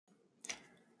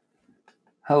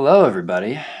Hello,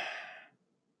 everybody.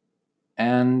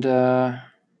 And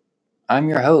I'm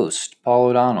your host, Paul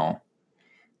O'Donnell.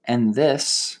 And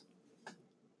this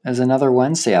is another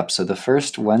Wednesday episode, the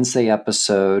first Wednesday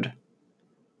episode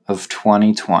of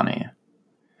 2020.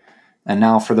 And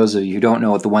now, for those of you who don't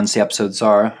know what the Wednesday episodes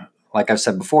are, like I've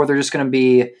said before, they're just going to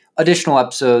be additional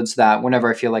episodes that whenever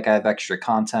I feel like I have extra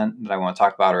content that I want to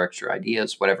talk about or extra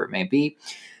ideas, whatever it may be,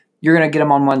 you're going to get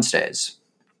them on Wednesdays.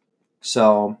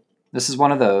 So this is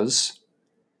one of those.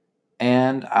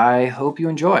 And I hope you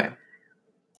enjoy.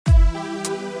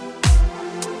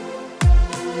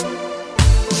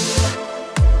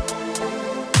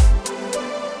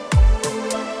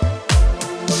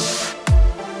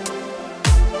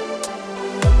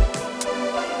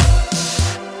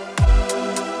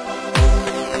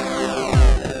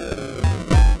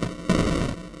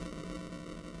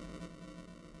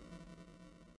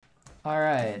 All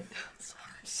right.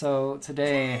 So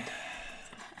today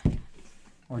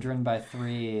we're joined by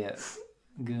three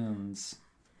goons.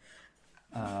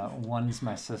 One's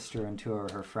my sister and two are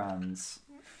her friends.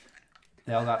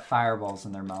 They all got fireballs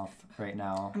in their mouth right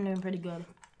now. I'm doing pretty good.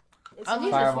 Are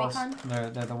these Fireballs. the sweet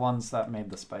kind? They're the ones that made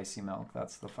the spicy milk.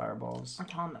 That's the fireballs.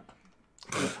 Atomic.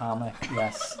 The atomic,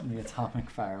 yes, the atomic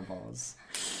fireballs.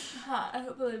 I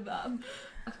don't believe that.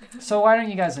 So why don't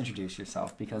you guys introduce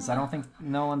yourself? Because I don't think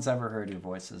no one's ever heard your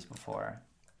voices before.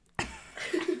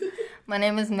 My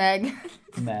name is Meg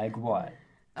Meg, what?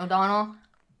 O'Donnell.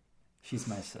 She's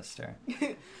my sister.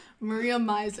 Maria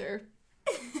Miser.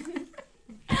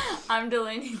 I'm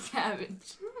Delaney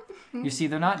Savage. You see,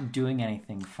 they're not doing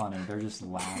anything funny. They're just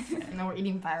laughing. And then we're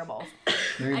eating fireballs.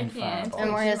 They're eating I can't. fireballs.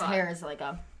 And Maria's hot. hair is like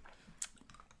a...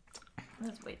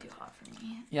 That's way too hot for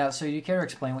me. Yeah, so you care to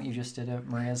explain what you just did to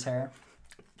Maria's hair?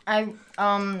 I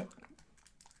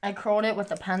curled it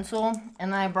with a pencil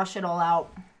and then I brushed it all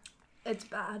out. It's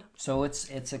bad. So it's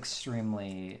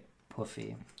extremely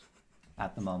puffy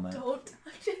at the moment. Don't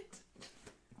touch it.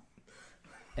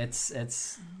 It's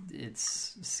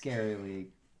scarily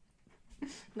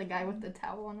The guy with the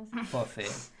towel on his head. puffy.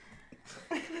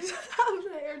 How's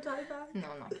the hair tie back? No,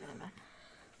 I'm not kidding.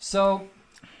 So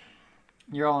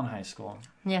you're all in high school.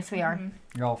 Yes, we are.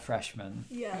 You're all freshmen.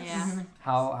 Yes. Yeah.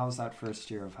 How's that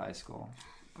first year of high school?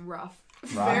 Rough.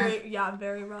 Rough?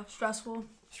 Very rough. Stressful.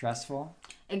 Stressful?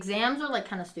 Exams are like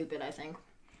kind of stupid, I think.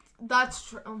 That's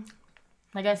true.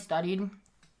 Like I studied,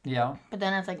 Yeah. but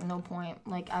then it's like no point.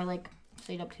 Like I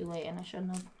stayed up too late and I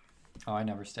shouldn't have. Oh, I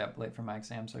never stay up late for my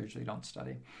exams. I usually don't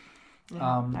study. Yeah,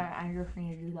 I just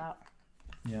need to do that.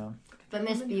 Yeah. But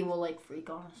Miss B will like freak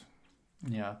on us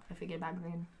Yeah. if we get a bad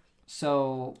grade.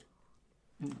 So,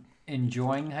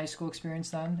 enjoying high school experience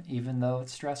then, even though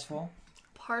it's stressful?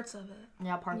 Parts of it.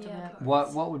 Yeah, parts of Yeah, it.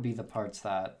 What would be the parts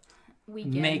that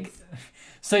Weekends. make...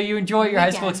 So you enjoy your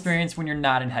high school Weekends. experience when you're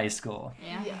not in high school?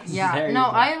 Yeah. Yes. Yeah. There you No,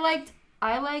 go.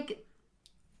 I like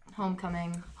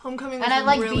homecoming. Homecoming And was I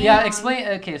like really being- Yeah, fun. explain...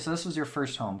 Okay, so this was your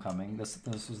first homecoming. This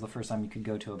was the first time you could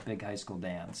go to a big high school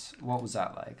dance. What was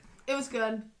that like? It was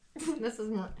good. This is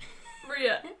more.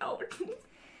 Maria, out.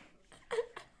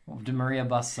 Did Maria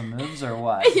bust some moves or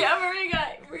what? Yeah, Maria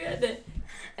got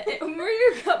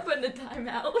put in a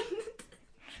timeout.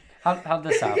 How'd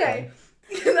this happen? Okay.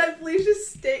 Can I please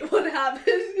just state what happened?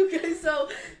 Okay, so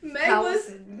Meg was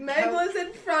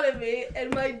in front of me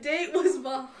and my date was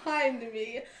behind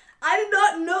me. I did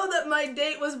not know that my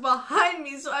date was behind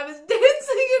me, so I was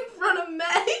dancing in front of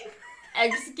Meg.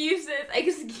 Excuses.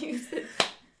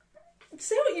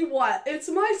 Say what you want. It's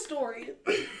my story.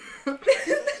 And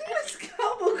then this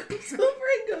couple comes over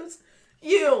and goes,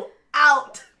 "You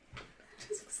out."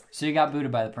 So you got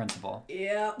booted by the principal.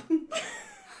 Yep.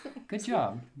 Good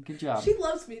job. Good job. She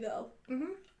loves me though.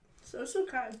 Mhm. So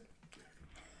kind.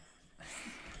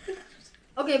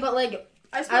 Okay, but like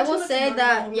I I will too much say money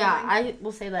that on yeah, homecoming. I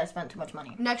will say that I spent too much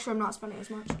money. Next year I'm not spending as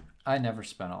much. I never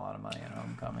spent a lot of money on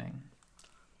homecoming.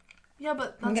 Yeah,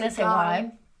 but that's I'm gonna a say job.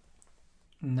 why.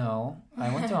 No,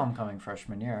 I went to homecoming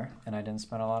freshman year, and I didn't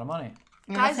spend a lot of money.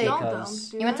 I'm gonna Guys say don't though. because-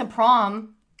 do you went they? to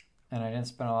prom. And I didn't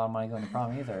spend a lot of money going to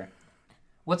prom either.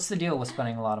 What's the deal with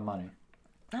spending a lot of money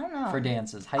I don't know. for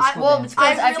dances? High I- school well, dances?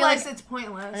 because I I feel realize like- it's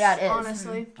pointless. Yeah, it is.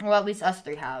 Honestly. Well, at least us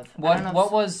three have. I What don't know what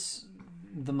if- was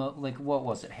the what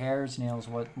was it? Hairs, nails?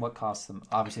 What cost them?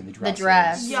 Obviously the dresses.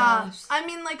 dress. Yeah. Yes. I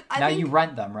mean, like I Now think you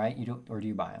rent them, right? You do, or do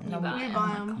you buy them? No, buy we them.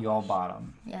 buy them. You all bought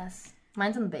them. Yes,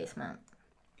 mine's in the basement.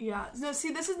 Yeah. No,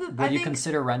 see, this is the. Would I you think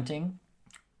consider renting?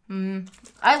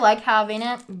 I like having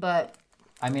it, but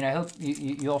I mean, I hope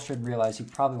you all should realize you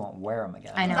probably won't wear them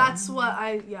again. I know. that's what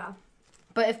I. Yeah.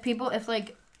 if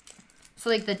like, so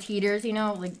like the teeters, you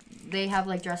know, like they have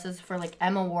like dresses for like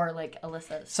Emma wore like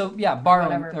Alyssa's. So yeah,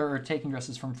 borrowing Whatever. or taking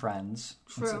dresses from friends.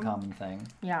 It's a True. common thing.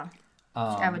 Yeah,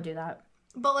 I would do that.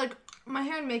 But like my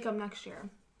hair and makeup next year,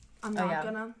 I'm not yeah.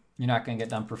 gonna. You're not gonna get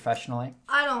done professionally.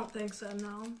 I don't think so.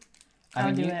 No. I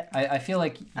would do you, it. I feel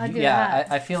like I'd do yeah,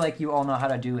 that. I feel like you all know how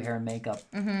to do hair and makeup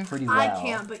pretty well. I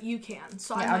can't, but you can.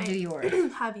 So Yeah, I I'll do might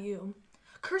yours. have you.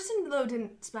 Kirsten though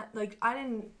didn't spend like I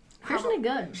didn't. Kirsten did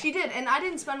good. She did, and I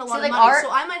didn't spend a lot See, of like, money, art- so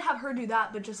I might have her do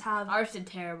that, but just have. Ours did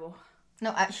terrible.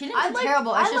 No, she didn't I do liked-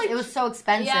 terrible. I It's just liked- it was so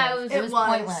expensive. Yeah, it it was was.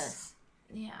 pointless.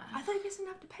 Yeah. I thought you guys didn't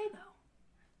have to pay though.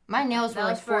 My nails That were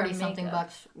like was for 40 something makeup.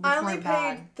 bucks, which I only weren't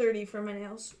paid bad. $30 for my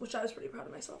nails, which I was pretty proud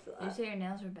of myself for Did you that. say your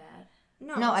nails were bad?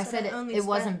 No, I said only it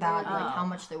wasn't spent bad. $30. Like how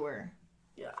much they were.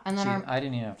 Yeah. And then See, our, I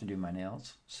didn't even have to do my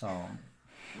nails, so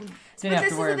But didn't have this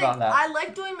to is worry the thing. about that. I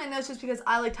like doing my nails just because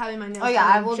I liked having my nails oh yeah,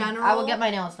 done I in will. general. I will get my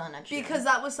nails done next year. because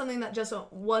that was something that just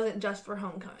wasn't just for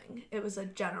homecoming. It was a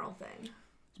general thing.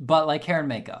 But like hair and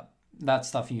makeup, that's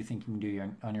stuff you think you can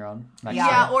do on your own. Next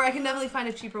Yeah. year. Or I can definitely find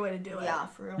a cheaper way to do it. Yeah,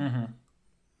 for real. Mm-hmm.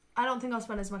 I don't think I'll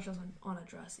spend as much as on a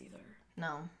dress either.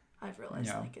 No. I've realized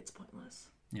Yeah. like it's pointless,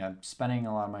 Yeah, spending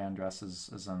a lot of money on dresses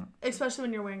isn't, especially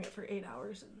when you're wearing it for 8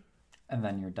 hours and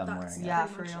then you're done that's wearing it. Yeah,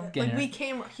 pretty for much real. it. Getting Like we it-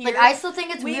 came here. Like I still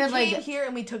think it's we weird. came Like here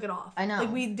and we took it off. I know.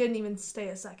 Like we didn't even stay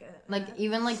a second. like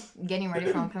even like getting ready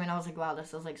for homecoming, I was like, wow,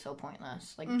 this is like so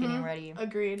pointless. Like getting ready.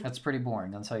 Agreed. That's pretty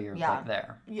boring until you're Yeah. like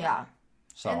there. Yeah.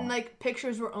 So And like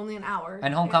pictures were only an hour.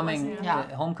 and It homecoming, wasn't-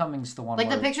 Yeah. homecoming's the one. Like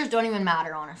the where, pictures don't even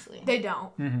matter, honestly. They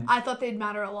don't. Mhm. I thought they'd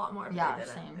matter a lot more. But Yeah, they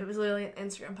didn't. same. It was literally an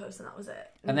Instagram post and that was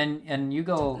it. And then you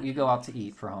go out to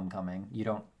eat for homecoming. You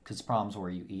don't, because prom's where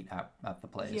you eat at the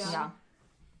place. Yeah. Yeah.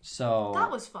 So that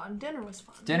was fun. Dinner was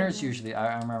fun. dinner's usually.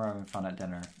 I remember having fun at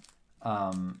dinner.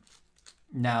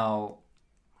 Now,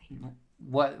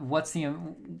 what's the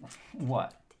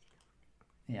what?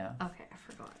 Yeah, Okay, I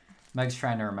forgot. Meg's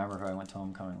trying to remember who I went to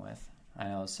homecoming with. I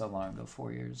know it's so long ago,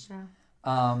 4 years.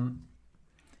 Yeah.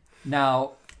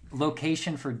 Now,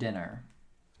 location for dinner.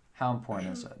 How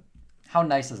important is it? How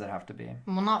nice does it have to be?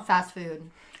 Well, not fast food.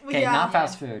 Okay, not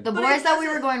fast food. The But boys it that we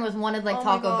were doesn't- going with wanted like Oh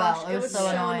my Taco gosh, Bell. It was so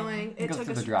annoying. It Go took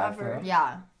through us the forever. drive-thru.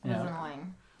 Yeah, it Yeah. was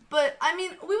annoying. But I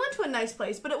mean, we went to a nice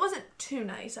place, but it wasn't too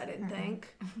nice. I didn't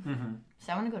think.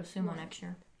 So I want to go to Sumo next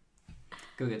year.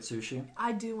 Go get sushi.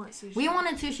 I do want sushi. We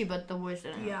wanted sushi, but the boys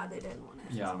didn't. Yeah, they didn't want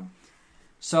it. Yeah.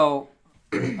 So,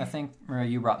 I think Maria,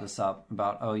 you brought this up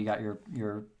about you got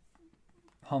your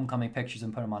homecoming pictures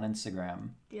and put them on Instagram,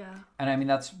 Yeah. and I mean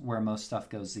that's where most stuff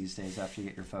goes these days after you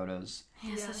get your photos.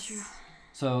 Yes, that's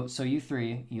true. So you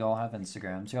three, you all have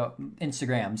Instagrams.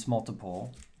 Instagrams,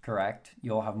 multiple, correct?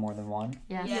 You all have more than one.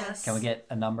 Yes. Yes. Can we get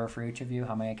a number for each of you?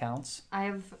 How many accounts? I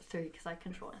have 3 because I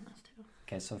control Emma's too.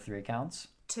 Okay, so 3 accounts,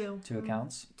 2? 2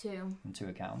 accounts, 2. and 2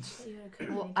 accounts. You had a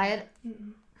cooking Well, account. I had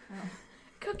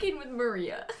Cooking with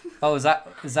Maria. Oh, is that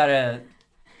a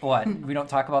what? We don't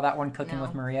talk about that one, cooking No.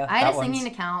 with Maria. I had That a singing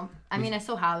one's- account. I mean, I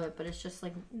still have it, but it's just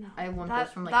like No. I have one That,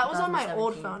 post from like that was on my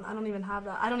old 2017. phone. I don't even have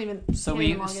that. I don't even. So can't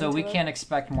even we log so we into it. can't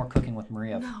expect more cooking with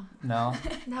Maria. No, No.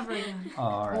 never again. Oh,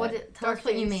 all right. Tell us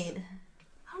what you Dark face. made.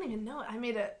 I don't even know it.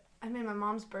 I made my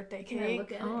mom's birthday Can I cake.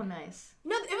 look at Oh, it? nice.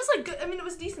 No, it was like good. I mean, it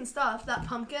was decent stuff. That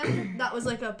pumpkin, that was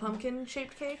like a pumpkin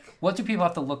shaped cake. What do people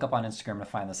have to look up on Instagram to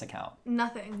find this account?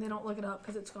 Nothing. They don't look it up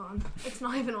because it's gone. It's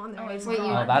not even on there. Oh, it's Wait, not.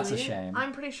 you- Oh, that's a really? shame.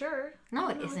 I'm pretty sure. No,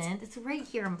 it No, it's- isn't. It's right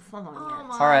here. I'm following Oh it.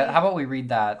 my. All right, how about we read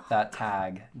that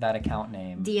tag, that account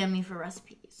name? DM me for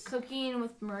recipes. Cooking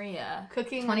with Maria.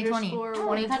 Cooking 2020. underscore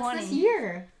Oh, that's 2020. this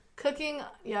year. Cooking.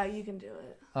 Yeah, you can do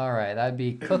it. All right, that'd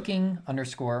be cooking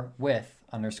underscore with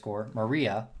underscore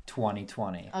Maria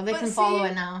 2020. Oh, they But can follow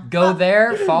see- it now. Go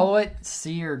there, follow it,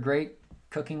 see your great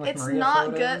cooking with It's Maria not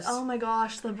photos. good. Oh my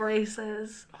gosh, the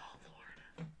braces.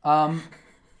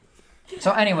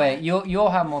 So anyway, you'll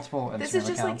have multiple Instagram This is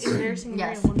just accounts. like embarrassing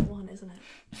Yes. Maria 101, isn't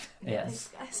it? Yes. Thanks,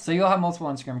 guys. So you'll have multiple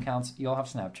Instagram accounts. You'll have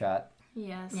Snapchat.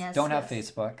 Yes. Yes. Don't have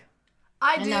yes. Facebook.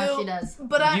 I And do. now she does.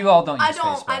 But I You all don't I use don't.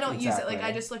 Facebook, I don't use it. exactly. Like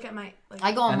I just look at my. Like,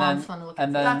 I go on And mom's then- phone to look and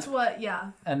at then- That's what.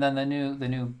 Yeah. And then the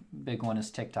new big one is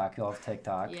TikTok. You'll have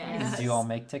TikTok. Yes. Do you all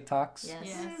make TikToks? Yes.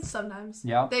 Yes. Sometimes.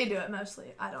 Yeah. They do it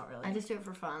mostly. I don't really. I just do it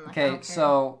for fun. Like, I Okay, don't care.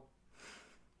 so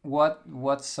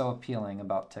what's so appealing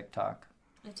about TikTok?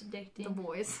 It's the addicting.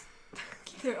 boys.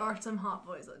 There are some hot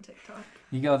boys on TikTok.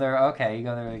 You go there, okay, you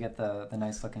go there to get the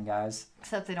nice looking guys.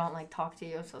 Except they don't like talk to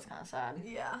you, so it's kind of sad.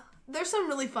 Yeah. There's some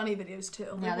really funny videos too.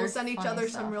 Like, we'll there's send each funny other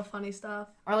stuff. some real funny stuff.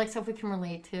 Or like stuff we can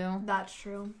relate to. That's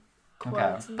true. Okay.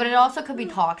 Quotes and But it also could be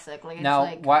toxic. Like it's Now,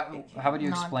 like, how would you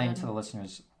not explain good. to the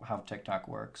listeners how TikTok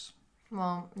works?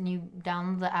 well, you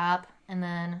download the app and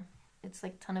then it's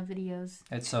like a ton of videos.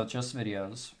 It's so just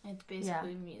videos. It's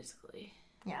basically Musically.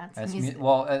 Yeah, it's It's music.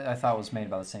 well, I thought it was made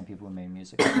by the same people who made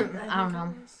music. I don't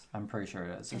know. I'm pretty sure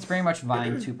it is. It's pretty much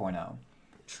Vine 2.0.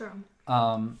 True.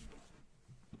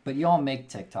 But you all make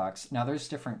TikToks. Now, there's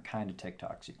different kind of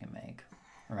TikToks you can make,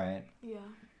 right? Yeah.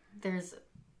 There's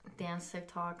dance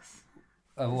TikToks.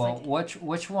 Well,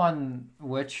 which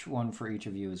one for each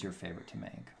of you is your favorite to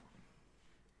make?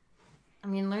 I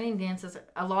mean, learning dances.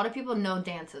 A lot of people know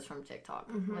dances from TikTok.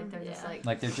 Like they're just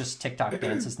Like they're just TikTok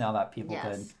dances now that people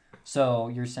could. So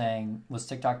you're saying, was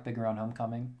TikTok big around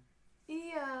homecoming?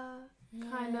 Yeah.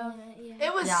 Kind of. Yeah.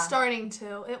 It was starting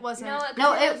to. It wasn't.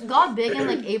 No, it got big in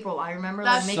like April. I remember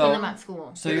like making them at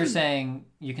school. So you're saying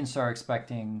you can start expect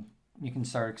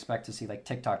to see like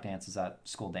TikTok dances at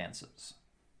school dances.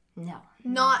 No.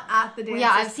 Not at the dance. Well,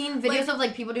 yeah, I've seen videos of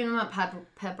like people doing them at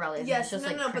pep rallies. Yes, it's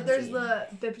just, no, like, but there's the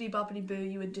bippity boppity boo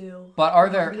you would do. But are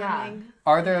there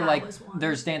That like was one.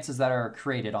 there's dances that are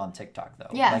created on TikTok though?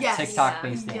 Yeah. Like Yes. TikTok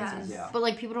based Yes. dances. Yeah. But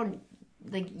like people don't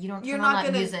like you don't You're turn on not that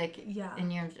gonna- music. Yeah.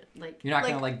 And you're like You're not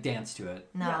Like- gonna like dance to it.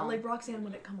 no. Yeah, like Roxanne,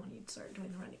 when it come on, you'd start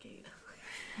doing the Renegade.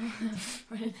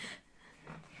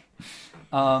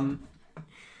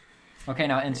 Okay,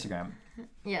 now Instagram.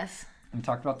 Yes. We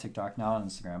talked about TikTok. Now on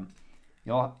Instagram,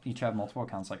 you all each have multiple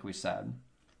accounts, like we said.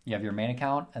 You have your main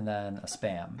account and then a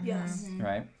spam, Yes.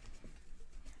 right?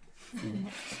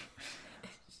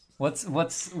 What's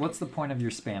the point of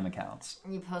your spam accounts?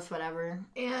 You post whatever.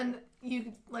 And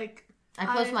you like I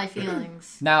post my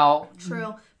feelings. Now,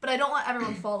 true, but I don't let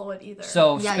everyone follow it either.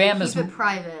 so Yeah, spam you is keep it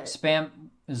private. spam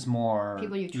is more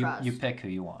People you trust. You pick who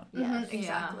you want. Yes.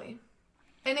 Exactly.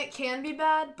 And it can be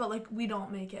bad, but like we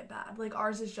don't make it bad. Like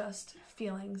ours is just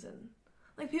feelings and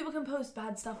like people can post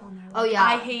bad stuff on there. Like, Oh, yeah.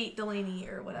 I hate Delaney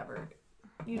or whatever.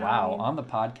 You know Wow, what I mean? on the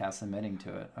podcast admitting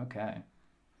to it. Okay.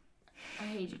 I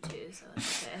hate you too, so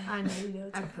it's okay. I know you do.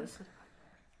 It's I okay. posted.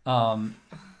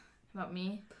 About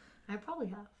me? I probably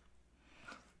have.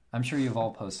 I'm sure you've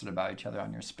all posted about each other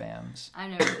on your spams. I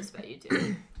never post about you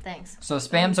too. Thanks. So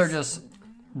spams are just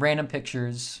random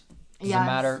pictures. Does it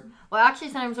matter? Well, actually,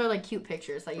 sometimes they're like cute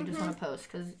pictures that you just want to post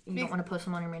because you don't want to post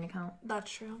them on your main account.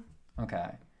 That's true.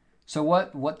 Okay. So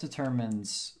what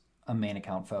determines a main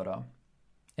account photo?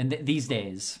 In these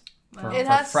days, for It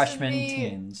has to freshmen be-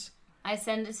 teens. I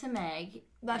send it to Meg.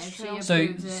 That's and she true.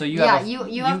 approves it. So you Yeah, have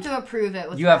you have to approve it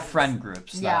with you have friends. friend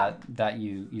groups Yeah. that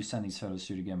you send these photos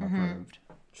to get them approved.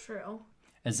 True.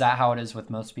 Is that how it is with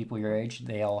most people your age?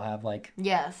 They all have like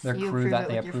Yes. their you crew approve that it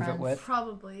they with your approve it friends. with?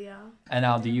 Probably, yeah. And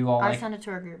now do you all I like send it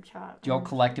to our group chat. do you all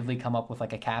collectively come up with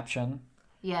like a caption?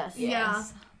 Yes. Yeah.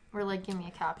 Or like give me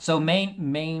a caption. So main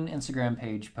Instagram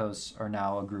page posts are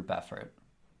now a group effort.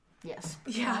 Yes.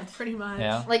 Yeah, pretty much.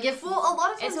 Yeah. Like if Well, a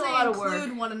lot of times It's a they lot of work.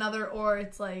 include one another, or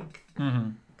it's like,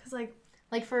 Mm-hmm. cause like,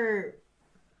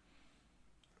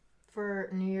 for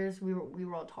New Year's we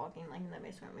were all talking like in the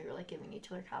basement. We were like giving each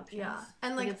other captions. yeah,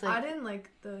 and like, it's like- I didn't like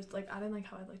those. Like I didn't like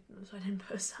how I liked them, so I didn't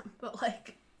post them. But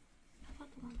like,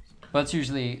 But it's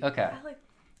usually okay. I like.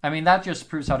 I mean that just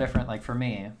proves how different. Like for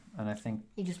me, and I think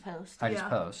You just post. I just Yeah.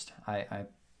 post. I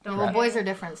Don't Well, grab- boys are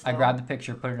different. I Still. grab the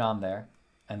picture, put it on there,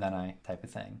 and then I type a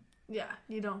thing. Yeah,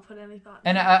 you don't put any thought.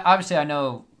 And obviously, I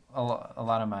know a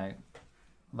lot of my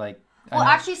like. I Well,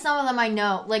 know- actually, some of them I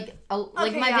know. Like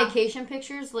Okay, my yeah. vacation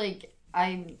pictures. Like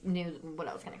I knew what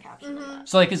I was gonna caption. Mm-hmm. in that.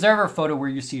 So like, is there ever a photo where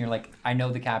you see you're like, I know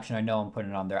the caption, I know I'm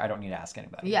putting it on there. I don't need to ask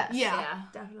anybody. Yes. Yeah, Yeah.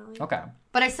 definitely. Okay.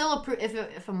 But I still approve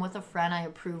if I'm with a friend. I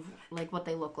approve like what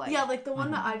they look like. Yeah, like the one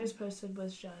Mm-hmm. that I just posted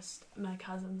was just my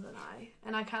cousins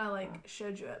and I kind of like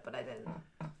showed you it, but I didn't.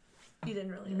 You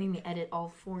didn't really. You made me edit all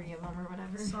 40 of them or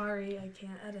whatever. Sorry, I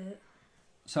can't edit.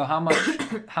 So how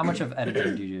much of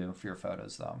editing do you do for your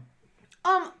photos though?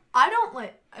 I don't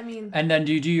like. I mean, And then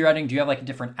do you do your editing? Do you have like a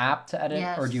different app to edit,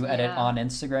 Yes, or do you edit yeah. on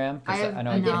Instagram? I have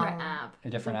know a you- Different app. a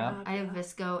different app. I have yeah.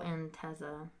 Visco and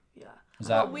Tezza. Yeah. Is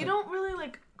that But we don't really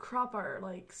like crop our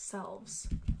like selves.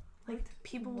 Like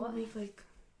people will make like.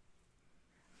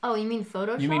 Oh, you mean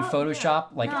Photoshop? You mean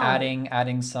Photoshop? Like No.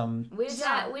 adding some. We just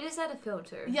had a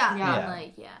filter. Yeah. Yeah. And,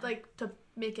 like Like to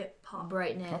make it pop.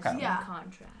 brightness Okay. and Yeah.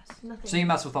 contrast. Nothing. So you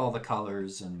mess with all the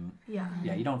colors and Yeah.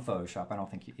 yeah, you don't Photoshop. I don't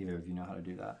think either of you know how to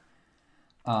do that.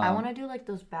 I want to do like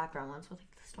those background ones with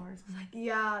like the stars.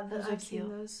 Yeah, Those are I've seen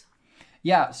cute. those.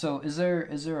 Yeah. So is there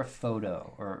a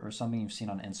photo or something you've seen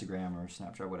on Instagram or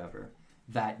Snapchat or whatever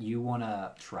that you want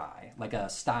to try, like a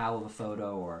style of a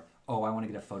photo, or I want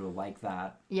to get a photo like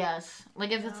that? Yes,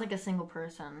 like if it's like a single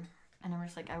person, and I'm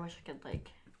just like, I wish I could like,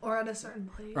 Or at a certain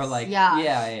place. Or like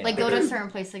yeah, like go to a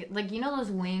certain place, like you know those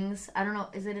wings. I don't know,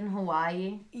 is it in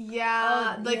Hawaii?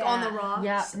 Yeah, like on the yeah. rocks.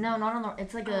 Yeah, no, not on the.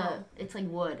 It's like it's like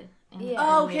wood. And Yeah.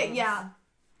 Oh, and okay, wings. yeah.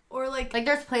 Or like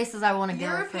there's places I want to go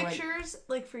your for pictures,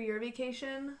 like for your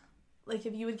vacation, like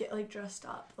if you would get like dressed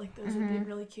up, like those would be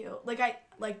really cute. Like I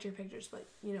liked your pictures, but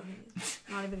you know what I mean.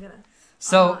 Not even gonna.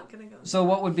 So, I'm not gonna go. so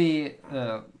what would be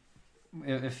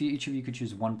if each of you could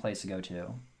choose one place to go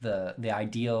to, the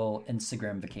ideal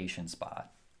Instagram vacation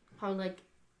spot? probably like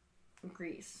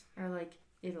Greece or like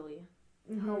Italy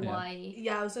Hawaii.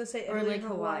 Yeah, I was gonna say or Italy, like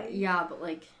Hawaii. Yeah, but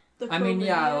like I mean,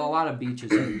 yeah, a lot of beaches.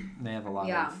 They have a lot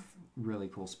Yeah. of really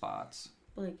cool spots.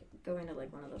 going to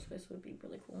like one of those places would be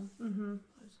really cool. Mm-hmm.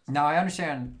 Now I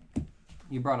understand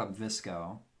you brought up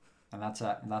Visco, and that's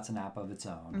an app of its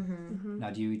own. Mm-hmm. Now,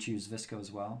 do you choose Visco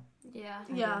as well? Yeah.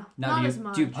 Yeah, Now, not do as you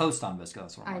much. do you post on Visco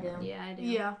as well? I do. Yeah, I do.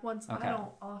 Yeah, once Okay. I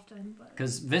don't often, but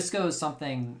Because Visco is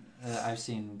something I've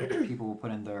seen people will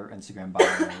put in their Instagram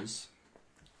bios.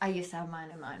 I used to have mine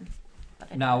in mine.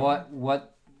 But I Now, didn't.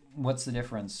 what's the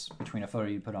difference between a photo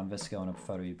you put on Visco and a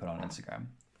photo you put on Instagram?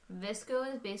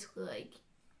 Visco is basically like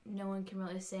no one can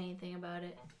really say anything about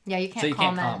it. Yeah, you can't So you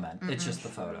comment. can't comment. It's just the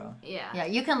photo. Yeah. Yeah,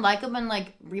 you can like them and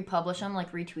like republish them,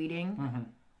 like retweeting. Mm-hmm.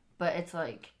 But it's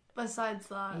like besides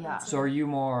that, Yeah. it's So are you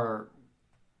more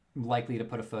likely to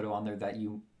put a photo on there that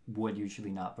you would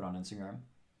usually not put on Instagram?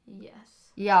 Yes.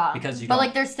 yeah, Because you but don't-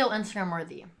 like they're still Instagram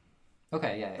worthy.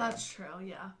 Okay, yeah. that's true.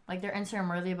 Yeah. Like they're Instagram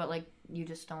worthy, but like you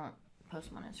just don't post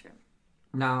them on Instagram.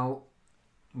 Now,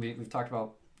 we've talked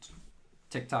about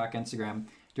TikTok, Instagram.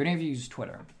 Do any of you use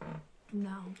Twitter?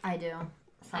 No. I do.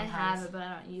 I Sometimes. have it, but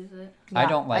I don't use it. I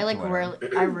don't like I like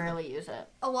Twitter. I rarely use it.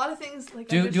 A lot of things like I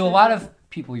Do wish a I lot did. of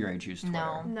people your age use Twitter?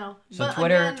 No. No. So But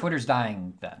Twitter again, Twitter's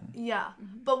dying then. Yeah,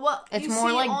 but what It's you more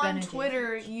see like on Benedict.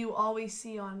 Twitter, you always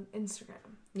see on Instagram.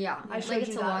 Yeah, I like, showed it's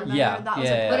you a that. lot. Remember? Yeah, that was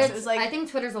yeah, a yeah. But post. it's It was like I think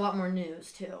Twitter's a lot more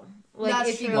news too. Like That's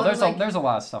if you true. go Well, to, like, there's a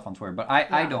lot of stuff on Twitter, but I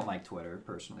Yeah. don't like Twitter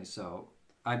personally, so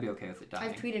I'd be okay with it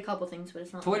dying. I've tweeted a couple things, but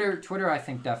it's not Twitter, I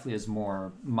think definitely is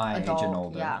more my adult, age and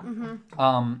older. Yeah.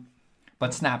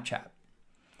 But Snapchat,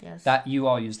 Yes. that you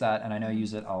all use that, and I know you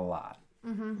use it a lot,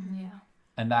 Yeah.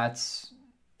 and that's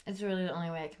It's really the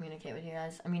only way I communicate with you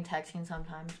guys. I mean, texting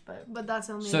sometimes, but but that's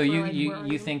only. so for, you like, you, work.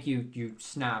 you think you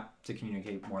snap to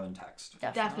communicate more than text.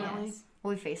 definitely. Definitely. Yes.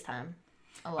 We FaceTime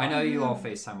a lot. I know you all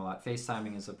FaceTime a lot.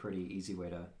 FaceTiming is a pretty easy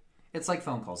way to. It's like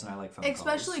phone calls, and I like phone calls.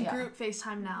 Especially Yeah. group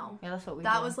FaceTime now. Yeah, that's what we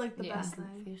That do. was like the Yeah. best Group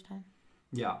thing. FaceTime.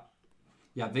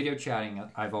 Yeah, video chatting.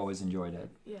 I've always enjoyed it.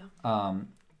 Yeah.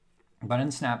 But in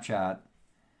Snapchat,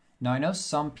 now I know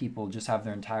some people just have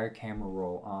their entire camera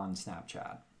roll on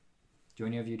Snapchat. Do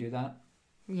any of you do that?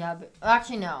 Yeah, but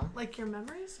actually no. Like your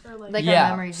memories or like. Like our yeah,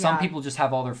 memories, some yeah. people just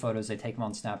have all their photos. They take them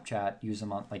on Snapchat, use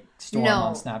them on store them No.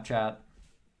 on Snapchat.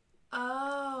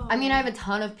 Oh. I mean, I have a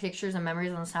ton of pictures and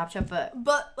memories on Snapchat, but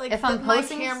But like, if I'm my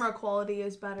posting- camera quality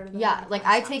is better. Than yeah, like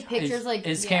on I take Snapchat. pictures like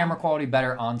Is yeah. camera quality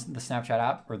better on the Snapchat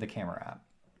app or the camera app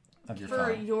of your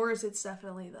For phone? yours, it's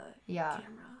definitely the Yeah.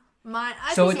 camera. Mine.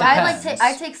 I So think it I like depends.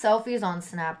 I take selfies on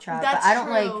Snapchat, That's but I don't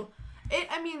true. like.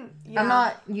 I mean, yeah. I'm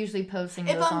not usually posting.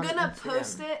 If those I'm on gonna Instagram.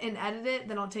 post it and edit it,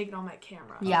 then I'll take it on my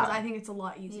camera. Yeah. Because I think it's a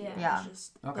lot easier. Yeah. Than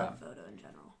just Okay. the photo in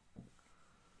general.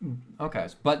 Okay,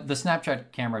 but the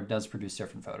Snapchat camera does produce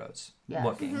different photos. Yes.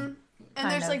 Looking. And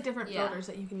Kind there's of. like different Yeah. filters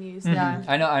that you can use. Yeah.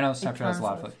 I know It Snapchat has a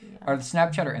lot of comes photos. with- yeah. Are the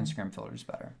Snapchat or Instagram filters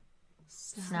better?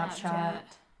 Snapchat.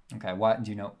 Okay, why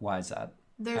do you know why is that?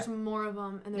 There's more of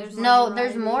them, and there's There's- more No, variety.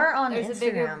 there's more on There's a Instagram.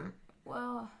 bigger-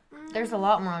 Well, There's a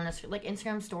lot more on Instagram. Like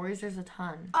Instagram stories, there's a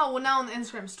ton. Oh well, now on the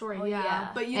Instagram story, Oh, yeah.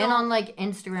 yeah. But you And don't. on like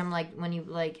Instagram, like when you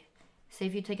like, say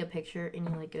if you take a picture and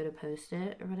you like go to post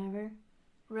it or whatever.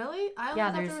 Really? I Yeah,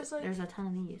 thought there's there was like. there's a ton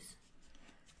of these.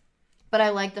 But I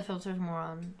like the filters more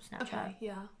on Snapchat. Okay,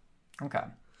 yeah. Okay.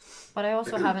 But I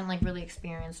also haven't like really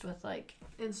experienced with like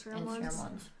Instagram Instagram ones.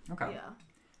 ones. Okay.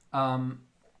 Yeah.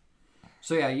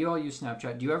 So yeah, you all use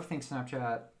Snapchat. Do you ever think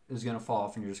Snapchat is gonna fall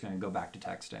off and you're just gonna go back to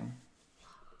texting?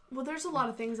 Well, there's a lot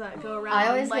of things that go around. I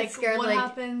always like, get scared, what like,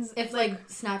 happens If like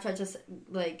Snapchat just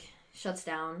like shuts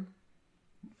down,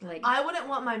 like I wouldn't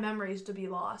want my memories to be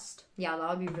lost. yeah, that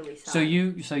would be really sad. So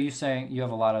you saying you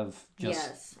have a lot of just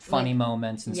Yes. funny Like-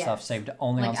 moments and stuff yes. saved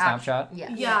only like on Snapchat? Yeah.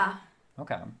 Yeah.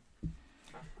 Okay.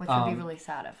 Which would be Um, really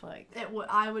sad if like It would.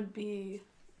 I would be.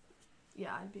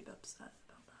 Yeah, I'd be upset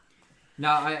about that.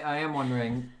 Now I am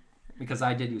wondering because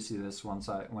I did used to do this once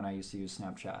when I used to use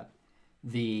Snapchat.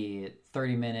 The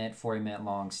 30-minute, 40-minute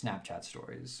long Snapchat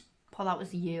stories. Paul, that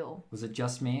was you. Was it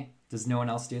just me? Does no one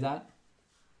else do that?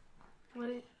 What?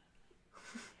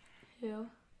 Who?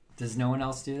 Does no one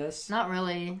else do this? Not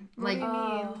really. What Like do you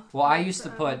mean? Well, I used to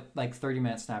put like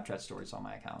 30-minute Snapchat stories on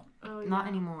my account. Oh, not yeah.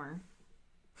 anymore.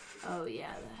 oh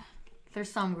yeah. There's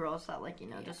some girls that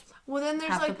just Well, then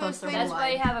there's have to like those post their things. That's why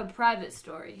you have a private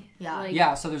story. Yeah. Like,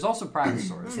 Yeah, so there's also private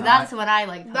stories. See, Now, that's what I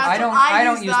like. That's I don't. what I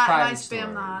don't use use that and I private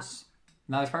spam that. stories.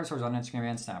 No, there's private stories on Instagram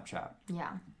and Snapchat. Yeah.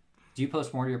 Do you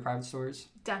post more to your private stories?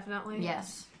 Definitely.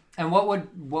 Yes. And what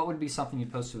would be something you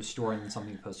post to a story and then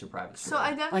something you post to a private So story? I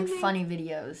definitely Like think funny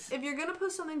videos. if you're gonna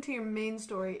post something to your main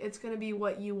story, it's gonna be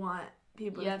what you want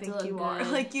people You to have to think look you are. good.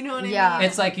 Like, you know what Yeah. I mean?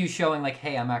 It's like you showing like,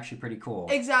 hey, I'm actually pretty cool.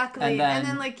 Exactly. And And then-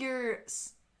 then like your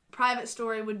private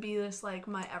story would be this like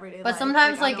my everyday life. But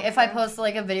sometimes, like, don't if I care. post,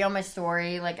 like, a video on my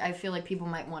story, like, I feel like people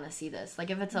might want to see this. Like,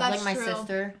 if it's of, That's like, my true.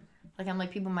 sister, like, I'm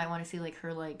like, people might want to see, like,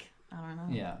 her, like, I don't know.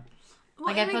 Yeah. Well,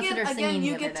 like, I and posted her again, singing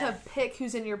you the get other to pick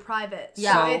who's in your private.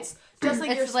 Yeah. So So- it's just like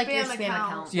It's your like your spam spam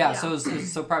account. account. Yeah.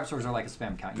 So private stories are like a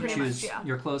spam account. You Pretty choose much, yeah.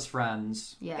 your close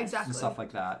friends Yeah. Exactly. and stuff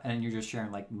like that, and you're just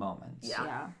sharing like moments. Yeah.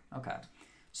 Yeah. Okay.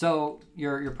 So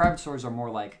your private stories are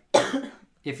more like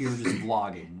if you're just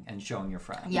vlogging and showing your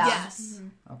friends. Yeah. Yes.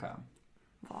 Okay.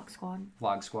 Vlog Squad.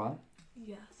 Vlog Squad.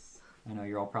 Yes. I know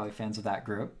you're all probably fans of that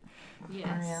group. Yes.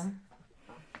 Oh,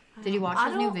 yeah. Did you watch I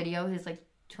his new don't- video? His, like,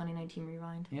 2019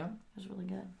 rewind? Yeah. It was really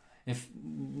good. If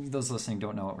those listening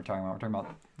don't know what we're talking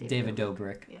about David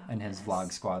Dobrik Yeah. and his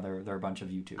Vlog Squad. They're a bunch of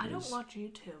YouTubers. I don't watch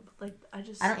YouTube. Like I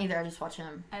just. I don't either. I just watch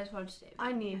him. I just watched David.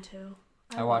 I need to.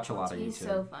 I watch a lot of He's YouTube.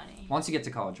 so funny. Once you get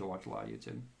to college, you'll watch a lot of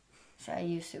YouTube. So I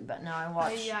used to, but now I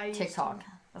watch yeah, I used TikTok. to.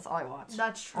 That's all I watch.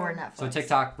 That's true. Or Netflix. So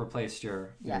TikTok replaced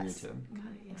your Yes. YouTube.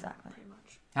 Yeah, Exactly. Pretty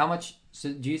much. How much?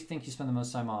 So do you think you spend the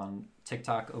most time on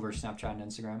TikTok over Snapchat and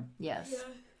Instagram? Yes. Yeah.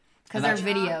 Because And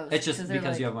they're that's- videos. It's just 'cause they're,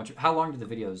 because like, you have a bunch of. How long do the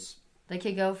videos? They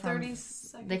could go from 30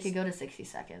 seconds. They could go to 60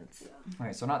 seconds.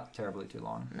 Okay, so not terribly too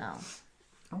long. No.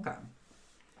 Okay.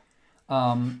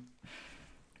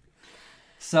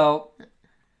 So,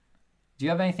 do you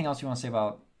have anything else you want to say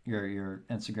about your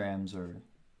Instagrams or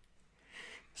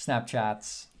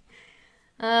Snapchats?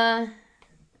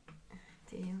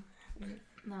 Do you?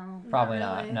 No. Probably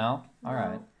Not not. really. No? All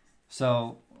right. No.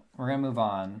 So, we're going to move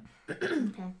on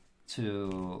Okay.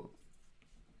 to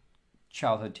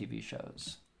childhood TV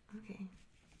shows. Okay.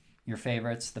 Your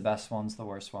favorites, the best ones, the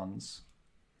worst ones.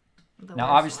 The Now,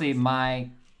 worst obviously, ones. my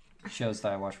shows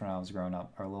that I watched when I was growing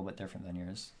up are a little bit different than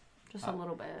yours. Just a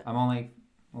little bit. I'm only,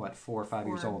 4 or 5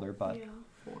 years 4. older, but Yeah.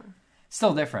 4.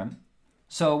 still different.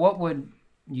 So, what would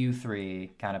you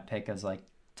three kind of pick as like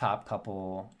top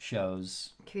couple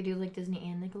shows? Can we do like Disney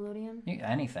and Nickelodeon?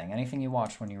 Anything you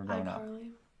watched when you were growing up.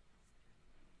 iCarly.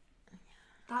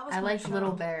 That was I my liked show.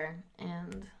 Little Bear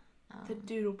and. The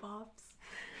Doodle Pops.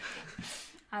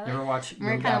 I You ever like. watch Yo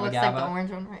Mary kind of Gabba looks like the Gabba?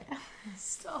 orange one, right?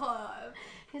 Stop.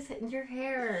 He's hitting your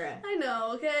hair. I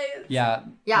know. Okay. Yeah.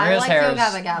 Yeah, I Maria's like hair Yo is-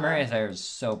 Gabba Gabba. Maria's hair is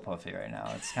so puffy right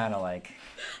now. It's kind of like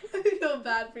I feel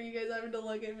bad for you guys having to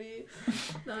look at me.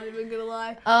 Not even gonna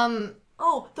lie.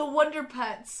 Oh, the Wonder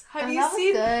Pets. Have Oh, you that was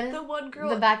seen good. the one girl?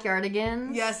 The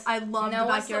Backyardigans. Yes, I love No, the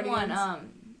what's the Backyardigans.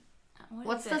 one? What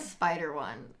What's is the it? spider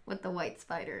one with the white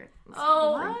spider? It's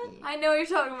Oh, freaky. I know what you're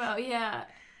talking about. Yeah,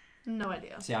 No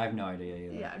idea. see, I have no idea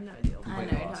either. Yeah, I have no idea. I know Completely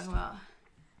what you're lost. talking about.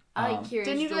 I like Curious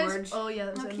Didn't you George. guys? Oh yeah,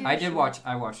 that's Oh, it. cute. I did watch.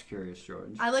 I watched Curious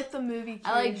George. I like the movie.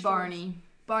 I like Curious Barney. George.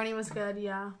 Barney was good.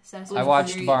 Yeah. Sesame I watched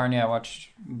Street. Barney. I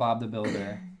watched Bob the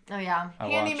Builder. Oh yeah. I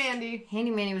Handy watched- Mandy.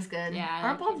 Handy Manny was good. Yeah, I Aren't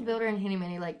like Bob's Handy Builder and Handy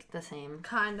Manny like the same?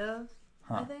 Kind of.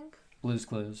 Huh. I think. Blue's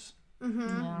Clues.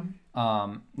 Mm-hmm.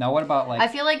 Yeah. Now what about like? I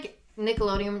feel like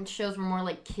Nickelodeon shows were more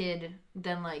like kid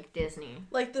than like Disney.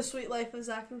 Like the Sweet Life of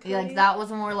Zack and Cody. Like that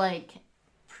was more like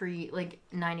 90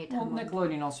 well, 10.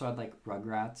 Nickelodeon also had like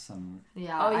Rugrats and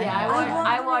Yeah. Oh yeah, I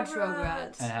I love watched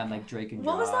Rugrats. Rugrats. had like Drake and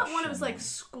What was that Josh one? It was and like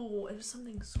school. It was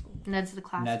something school. Ned's the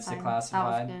Classified. Ned's the That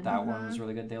Classified. was good. That one was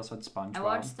really good. They also had SpongeBob. I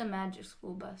watched the Magic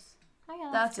School Bus. Oh, yeah,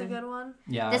 That's a good one.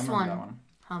 Yeah, This I remember one. that one.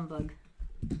 Humbug.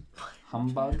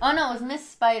 Humbug. Oh no, it was Miss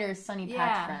Spider's Sunny Patch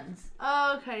Yeah. Friends.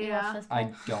 Oh, okay, You yeah. watched this I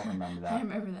one? don't remember I that.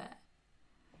 remember that.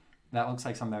 That looks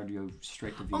like something that would go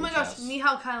straight to VHS. Oh my gosh,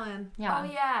 Nihao Kailan. Yeah.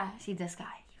 Oh yeah. See this guy.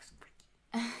 He was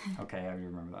freaky. Okay, I do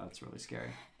remember that. That's really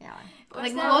scary. Yeah. What's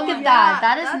Like that look one? at that. Yeah,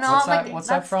 That is that's- not What's like that- what's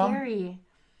that's that from? scary.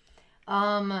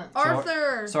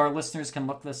 Arthur. So our listeners can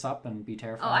look this up and be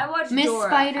terrified. Oh, I watched Miss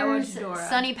Dora. I Spider's watched Dora.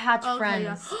 Sunny Patch Okay,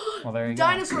 Friends. yeah. Well, there you go.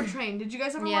 Dinosaur Train. Did you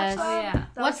guys ever Yes. watch Oh that? yeah.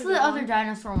 That What's was a the good other one.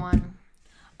 dinosaur one?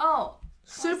 Oh.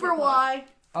 Super Y.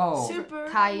 Oh, Super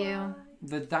Caillou. Y.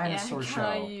 the dinosaur show.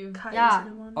 Caillou. Caillou's Yeah. a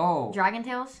good one. Oh, Dragon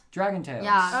Tales? Dragon Tales.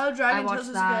 Yeah. Oh, Dragon I watched Tales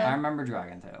is that. I good. remember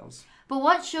Dragon Tales. But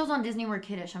what shows on Disney were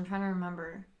kiddish? I'm trying to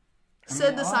remember. I mean,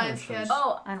 Sid the all Science those Kid. shows-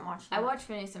 Oh, I didn't watch that. I watched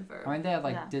Phineas and Ferb. I mean, they had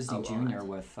like Yeah. Disney A lot. Junior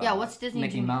with Yeah, what's Disney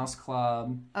Mickey Junior? Mouse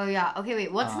Club. Oh yeah. Okay,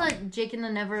 wait. What's Um, the Jake and the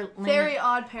Neverland? Very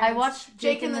Odd Parents. I watched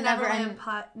Jake and the Neverland.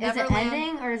 Is it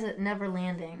ending or is it Never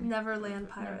Landing? Neverland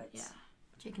Pirates. Yeah.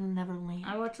 Jake and Neverland.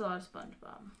 I watch a lot of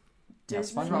SpongeBob. Yeah,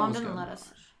 Disney. SpongeBob Mom was didn't good. let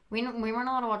us. We weren't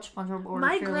allowed to watch SpongeBob or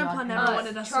My Fairly grandpa Odd never Parents.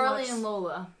 wanted us to Charlie watch- and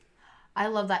Lola. I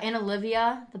love that. And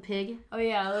Olivia, the pig. Oh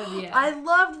yeah, Olivia. I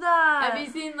loved that. Have you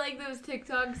seen like those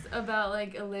TikToks about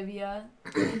like Olivia?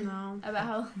 No.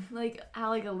 About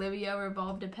how Olivia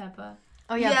revolved to Peppa.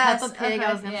 Oh yeah, Yes, Peppa Pig.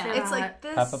 I was gonna yeah. say It's that. like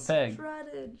this. Peppa Pig.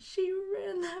 Strutted. She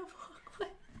ran that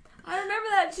walkway. I remember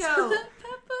that So show. that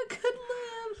Peppa could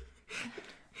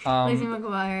Lizzie Um,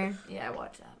 McGuire. Yeah, I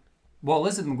watched that. well,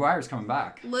 Elizabeth McGuire's coming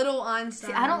back. live. Little Einstein.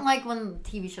 See, I don't like when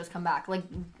TV shows come back. Like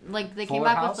they came Fuller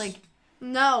back House? with like.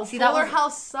 No, See, that Fuller was-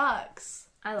 House sucks.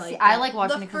 I like. See, I like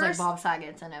watching The it because like first- Bob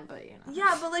Saget's in it, but you know.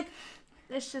 Yeah, but like,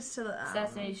 it's just to the. I don't know.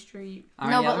 Sesame Street. I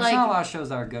mean, No, yeah, but, there's like- not a lot of shows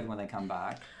that are good when they come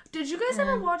back. Did you guys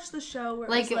ever watch the show where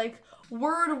Like- it was like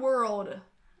Word World?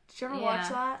 Did you ever watch Yeah.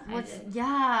 that? I What's did.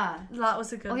 yeah? That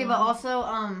was a good Okay, one. but also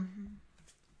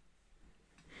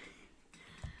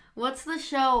what's the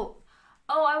show?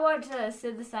 Oh, I watched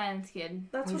Sid the Science Kid.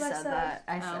 That's We what I said said. that.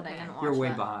 I Oh, said okay. I didn't watch You're way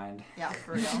that. behind. Yeah,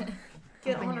 for real.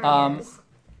 Get Open on your our Um, ears.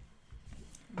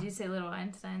 Did you say Little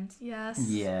Einsteins? Yes.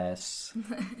 Yes.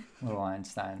 Little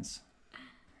Einsteins.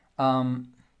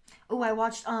 Oh, I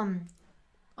watched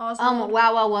Oswald.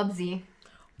 Wow Wow Wubsy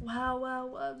Wow, wow,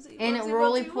 wubsy. and wubsy,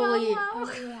 Roly wubsy, Poly wow,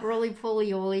 wow. Roly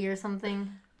Poly Oly or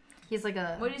something. He's like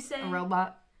What did you say? a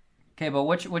robot. Okay, but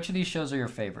which of these shows are your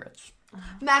favorites?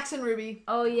 Max and Ruby.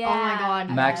 Oh yeah. Oh my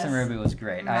god, Max yes. and Ruby was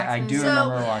great. Max I and- do So,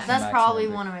 remember watching That's Max probably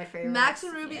and Ruby. one of my favorites. Max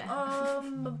and Ruby. Yeah.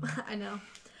 I know.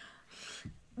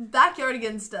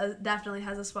 Backyardigans definitely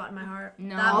has a spot in my heart.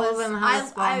 No. That All was, of them have a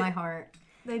spot in my I, heart.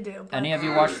 They do. But Any of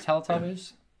you watched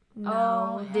Teletubbies? no.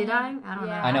 Oh, Did I? I don't Yeah.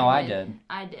 know. I know I did.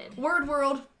 I did. Word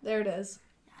World. There it is.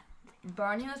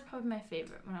 Barney was probably my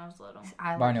favorite when I was little.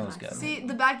 I Barney like was Max. good. See,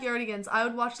 the Backyardigans. I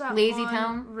would watch that Lazy on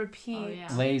Town? repeat. Oh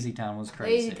yeah. Lazy Town was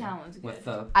crazy. Lazy Town was good. With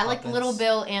the I liked puppets. Little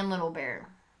Bill and Little Bear.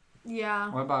 Yeah.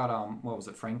 What about what was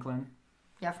it, Franklin?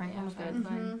 Yeah, Franklin was good.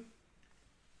 Franklin. Mhm.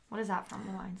 What is that from?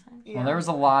 The Einstein? Yeah. Well, there was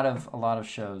a lot of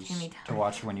shows Timmy to Town.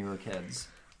 watch when you were kids.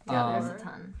 Yeah, Um, there's a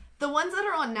ton. The ones that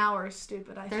are on now are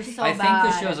stupid. I They're think. so I think bad.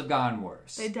 the shows have gotten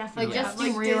worse. They definitely Like have. just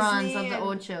do reruns Disney of the and-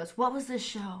 old shows. What was this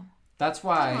show? That's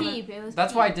why. Peep, it was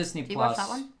That's Peep. why Disney Do you watch Plus.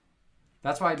 that one?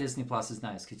 That's why Disney Plus is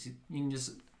nice because you can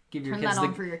just give your Turn kids that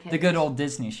on for your the kids. good old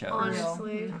Disney shows.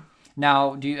 Honestly.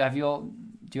 Now, do you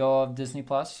all have Disney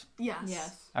Plus? Yes.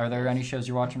 Yes. Are there any shows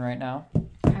you're watching right now?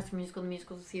 High School Musical, the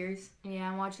musical series. Yeah,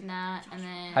 I'm watching that, and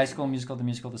then High School Musical, the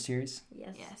musical, the series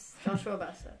Yes. Yes. Joshua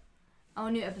Bassett. Oh,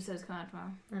 new episodes come out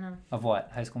tomorrow. I know. of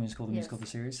what? High School Musical, the Yes. musical, the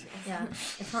series. Yeah,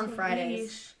 it's on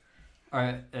Fridays.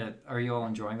 Are you all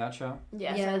enjoying that show?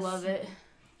 Yes, I Yes. love it.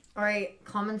 All right,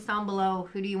 comments down below.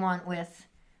 Who do you want with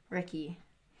Ricky?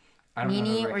 I don't know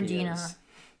Nene who or Ricky Dina?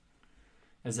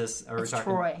 Is this? Are we It's talking?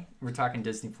 Troy. We're talking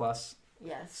Disney Plus.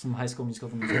 Yes. Some High School Musical,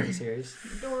 the musical, the series.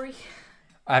 Dory.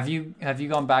 Have you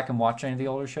gone back and watched any of the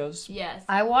older shows? Yes.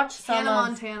 I watched some Hannah of.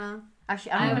 Montana.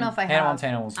 Actually, I don't even know if I Hannah have.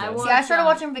 Montana was I good. wa- See, I started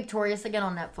watched, watching Victorious again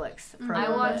on Netflix. For a I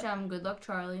little watched bit. Good Luck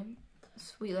Charlie,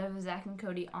 Sweet Life of Zach and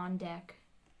Cody on deck.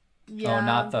 Yeah. Oh,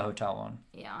 not the hotel one.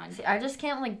 Yeah, on See, deck. I just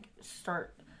can't like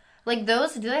start. Like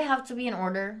those, do they have to be in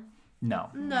order? No.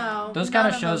 No. Those kind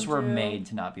none of shows them were do. made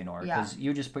to not be in order Yeah. because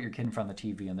you just put your kid in front of the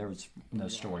TV and there was no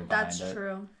story behind That's it.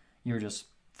 true. You were just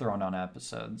throwing on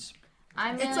episodes.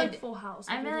 I'm It's mainly, like Full House.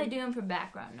 I'm mainly doing for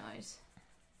background noise.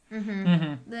 Mm-hmm.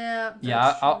 Mm-hmm. Yeah. Yeah,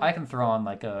 that's true. I can throw on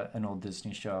like an old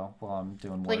Disney show while I'm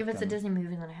doing work. Like if it's a and- Disney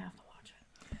movie, then I have to watch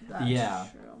it. That's Yeah.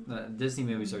 true. The Disney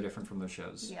movies are different from those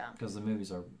shows. Yeah. Because the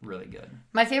movies are really good.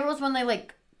 My favorite was when they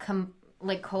like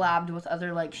collabed with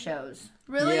other like shows.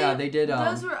 Really? Yeah, they did.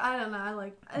 Those were. I don't know. I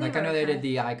like. I know they did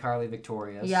the iCarly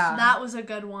Victorious. Yeah. That was a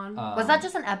good one. Was that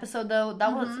just an episode though?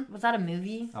 That Mm-hmm. was that a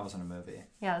movie? That wasn't a movie.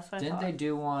 Yeah, that's what I Didn't thought. they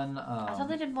do one? I thought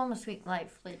they did one with Sweet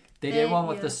Life. Like They did They- one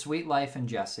with yeah. The Sweet Life and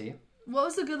Jesse. What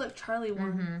was the Good Luck Charlie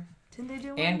one? Mm-hmm. Didn't they do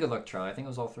one? And Good Luck Charlie. I think it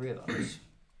was all three of those.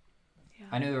 Yeah.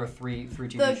 I knew there were three TV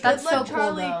The shows. Good That's Luck so cool,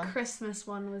 Charlie though. Christmas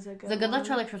one was a good the Good Luck one.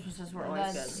 Charlie Christmases were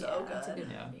always That's good. so that's a good.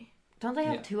 good Yeah. movie. Don't they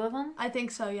have Yeah. two of them? I think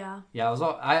so, yeah. Yeah, I was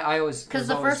all, I always Because was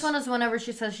the always first one is whenever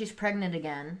she says she's pregnant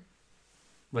again.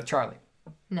 with Charlie,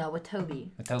 No, with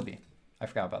Toby. with Toby. I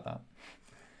forgot about that.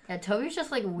 Yeah, Toby's just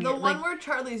like weird. The one like, where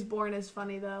Charlie's born is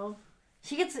funny though.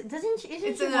 she gets isn't she? Isn't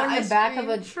It's she in born an in the ice back of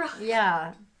cream a truck.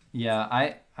 Yeah. Yeah,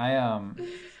 I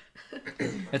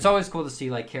it's always cool to see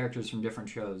like characters from different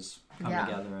shows come Yeah.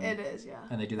 together and, It is, yeah.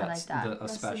 and they do I that, like that. a Rest in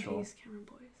special. peace, Cameron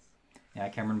Boyce. Yeah,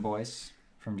 Cameron Boyce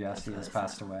from Jesse That's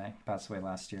has really passed away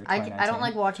last year. I don't 2019.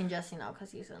 like watching Jesse now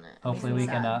because he's in it. Hopefully Makes we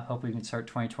me can sad. hope we can start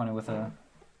 2020 with I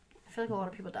feel like a lot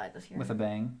of people died this year. a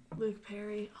bang. Luke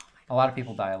Perry. Oh A lot of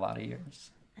people die a lot of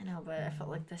years. I know, but I felt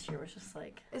like this year was just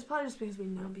like... It's probably just because we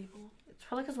know people. It's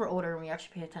probably because we're older and we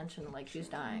actually pay attention to, like, who's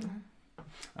dying.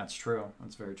 That's true.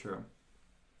 That's very true.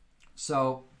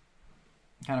 So,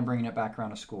 kind of bringing it back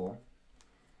around to school,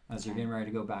 as you're getting ready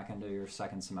to go back into your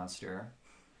second semester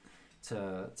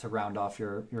to round off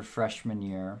your freshman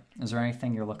year, is there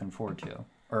anything you're looking forward to?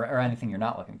 Or anything you're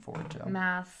not looking forward to?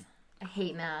 Math. I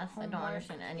hate math. I don't Homework.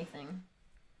 understand anything.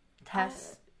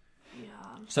 Tests. Yeah.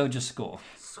 So just school.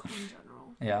 School in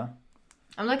general. Yeah?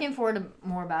 I'm looking forward to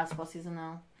more basketball season,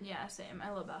 though. Yeah, same.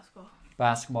 I love basketball.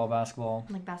 Basketball.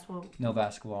 Like, basketball. No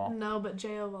basketball. No, but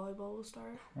JO volleyball will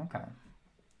start. Okay.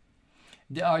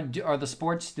 Are the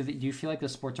sports, do you feel like the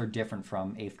sports are different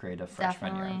from 8th grade to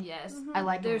freshman year? Definitely. Yes. I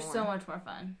like They're them more. so much more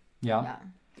fun. Yeah?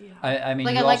 Yeah. Yeah. I mean,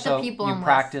 Like, you I like the also, people you I'm with.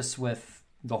 practice with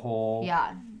the whole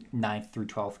Yeah. 9th through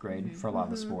 12th grade for a lot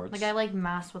of the sports. Like, I like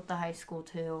math with the high school,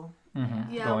 too.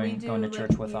 Mhm. Yeah, going we do, going to like,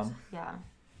 church with music. them. Yeah.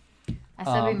 I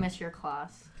said we Um, miss your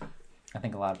class. I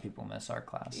think a lot of people miss our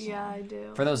class. Yeah, I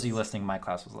do. For those of you listening, my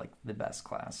class was like the best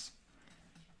class.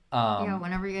 Yeah,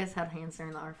 whenever you guys had hands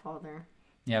during the Our Father.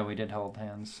 Yeah, we did hold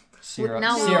hands. Now we Ciro,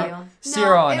 do.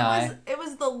 Ciro and I. It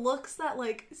was the looks that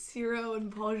like Ciro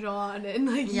and Pajan and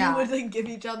like Yeah. you would like give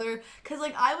each other. Cause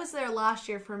like I was there last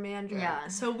year for Mandra. Yeah.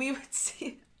 So we would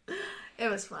see. It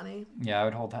was funny. Yeah, I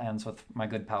would hold hands with my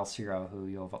good pal Ciro, who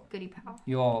Goody pal.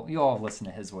 you all have listened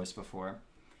to his voice before.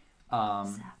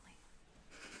 Sadly.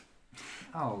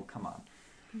 Oh, come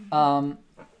on.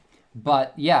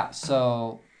 But yeah,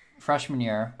 so freshman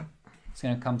year, it's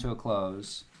gonna come to a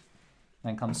close.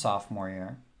 Then comes sophomore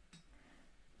year.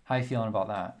 How you feeling about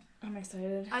that? I'm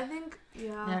excited. I think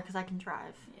Yeah, because I can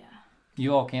drive. Yeah.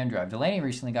 You all can drive. Delaney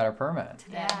recently got her permit.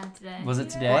 Today. Yeah, today. Was it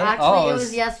today? Well, actually, oh, it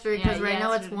was yesterday because Yeah, right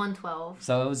now it's yesterday. 112.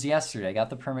 So it was yesterday. Got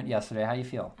the permit yesterday. How you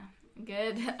feel?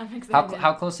 Good. I'm excited.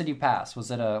 How close did you pass? Was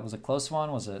it a close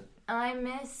one? Was it I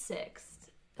missed 6th.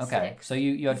 okay? Sixth. So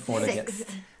you had 4 to give.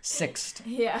 Sixth. Sixth.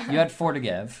 Yeah. You had 4 to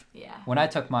give. Yeah. When I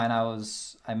took mine,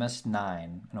 I missed 9,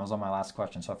 and it was on my last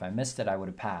question. So if I missed it, I would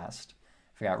have passed.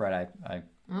 If I got right,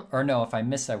 or no, if I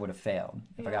missed, I would have failed.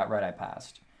 If I got right, I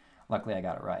passed. Luckily, I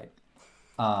got it right.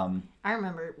 I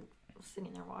remember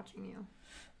sitting there watching you.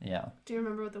 Yeah, Do you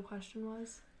remember what the question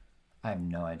was? I have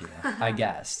no idea. I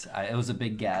guessed. It was a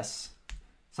big guess.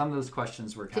 Some of those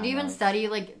questions were. Did you even study?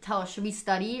 Like, tell us, should we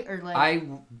study or like I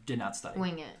did not study.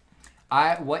 wing it?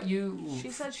 She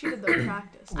said she did the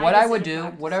practice. What I I just would did a do,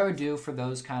 practice what I would do for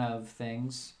those kind of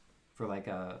things, for like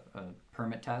a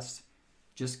permit test,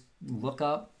 just look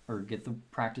up or get the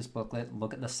practice booklet,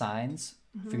 look at the signs,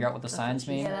 figure out what the signs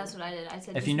mean. Yeah, that's what I did. I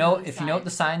said If just you know what the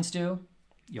signs, signs do,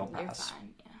 you'll you're pass.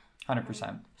 fine. Yeah.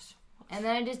 100%. And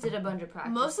then I just did a bunch of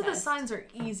practice. Most of the tests. signs are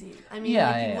easy. I mean,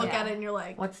 Yeah, like, you yeah, look yeah. at it and you're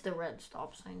like, What's the red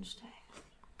stop sign say?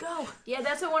 go. Yeah,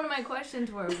 that's what one of my questions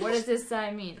were. What does this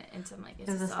sign mean? And so I'm like, it's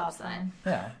There's a stop sign.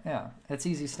 Yeah. It's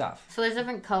easy stuff. So there's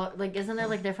different color. Like, isn't there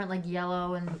like different like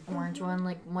yellow and orange one?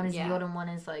 Like one is Yeah. yield and one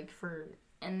is like for.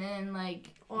 And then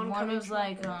like Oncoming one was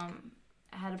like traffic.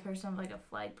 I had a person of like a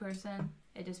flag person.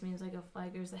 It just means like a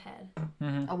flagger's ahead.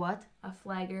 A what? A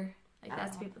flagger. Like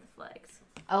that's Oh. people with flags.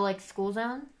 Oh, like school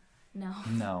zone? No.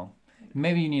 No.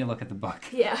 Maybe you need to look at the book.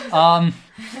 Yeah.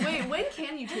 Wait, when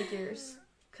can you take yours?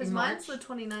 Because In mine's the March?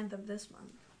 29th of this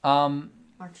month.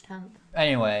 March 10th.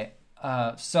 Anyway,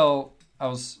 so I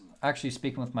was actually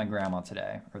speaking with my grandma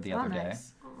today, or the Oh, other day,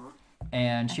 nice.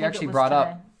 and I she think actually it was brought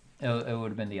today. up, it would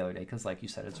have been the other day, because like you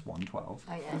said, it's 112.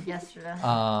 Oh yeah, yesterday.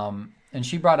 And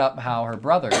she brought up how her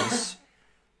brothers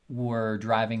were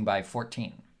driving by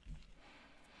 14.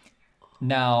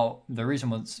 Now, the reason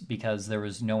was because there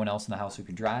was no one else in the house who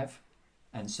could drive.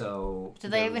 And so... Do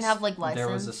they there even was- have, like, There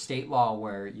was a license? state law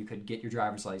where you could get your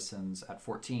driver's license at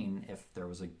 14 if there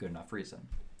was a good enough reason.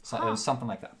 So it was something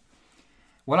like that.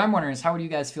 What I'm wondering is, how would you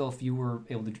guys feel if you were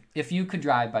able to... If you could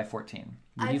drive by 14?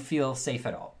 Would you feel safe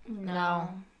at all? No.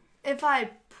 If I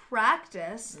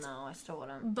practiced, No, I still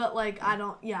wouldn't. but like I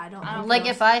don't know. Like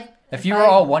if I. If you were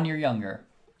all 1 year younger...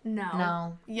 No.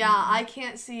 No. Yeah, I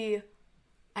can't see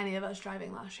any of us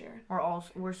driving last year.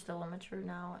 We're still immature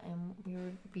now, and we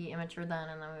would be immature then,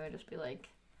 and then we would just be like.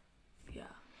 Yeah.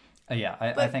 Yeah,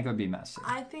 I But think it would be messy.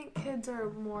 I think kids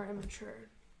are more immature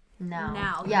No.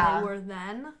 now than Yeah. they were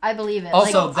then. I believe it.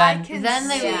 Also, like, then- I can then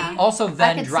they- see, Yeah. Also,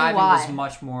 then could see driving was why.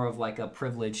 much more of like a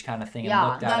privilege kind of thing and Yeah,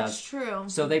 looked at that's as. true.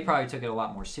 So they probably took it a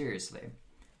lot more seriously.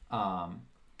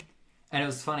 And it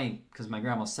was funny because my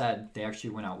grandma said they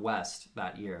actually went out west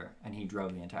that year and he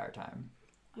drove the entire time.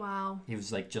 Wow. He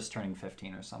was like just turning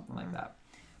 15 or something like that.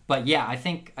 But yeah, I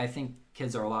think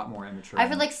kids are a lot more immature. I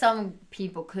feel like some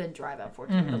people could drive at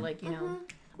 14, but like, you know.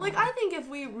 Like, I think if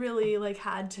we really, like,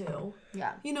 had to,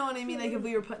 Yeah. you know what I mean? Like, if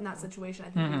we were put in that situation, I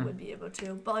think we would be able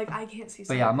to. But, like, I can't see.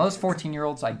 But yeah, most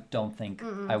 14-year-olds, I don't think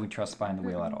I would trust behind the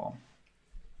wheel at all.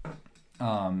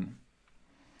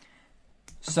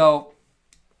 So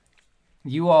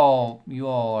you all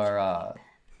are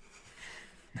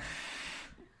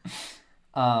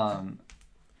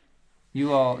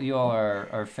you all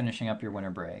are finishing up your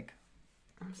winter break.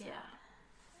 Yeah.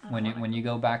 When you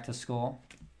go back to school,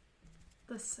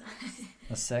 The 6th.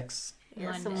 the 6th.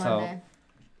 Yeah, so Monday. Monday.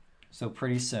 So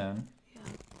pretty soon. Yeah.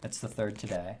 It's the 3rd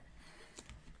today.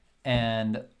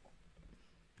 And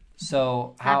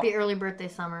so how Happy early birthday,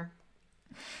 Summer.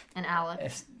 And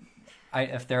Alex.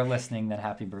 if they're listening, then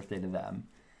happy birthday to them.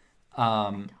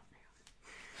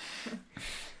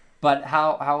 But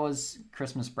how was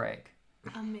Christmas break?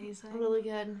 Amazing. Really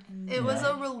good. It was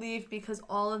a relief because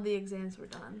all of the exams were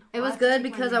done. It was good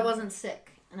because I wasn't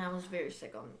sick. And I was very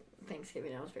sick on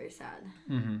Thanksgiving. I was very sad.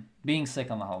 Mm-hmm. Being sick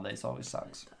on the holidays always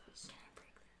sucks.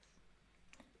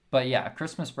 But yeah,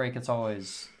 Christmas break,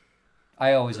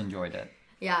 I always enjoyed it.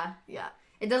 Yeah. Yeah.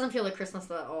 It doesn't feel like Christmas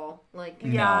at all. Like,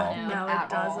 Yeah. No. No, At it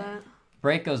doesn't.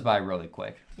 Break goes by really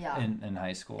quick yeah. in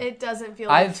high school. It doesn't feel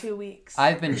like I've- 2 weeks.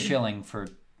 I've been chilling for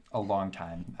a long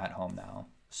time at home now.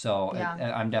 So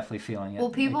Yeah. I'm definitely feeling it. Well,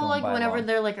 people going like by whenever long.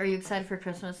 they're like, "Are you excited for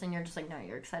Christmas?" and you're just like, "No,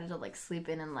 you're excited to like sleep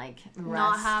in and like rest."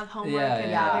 not have homework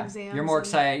and yeah. have exams. You're more and-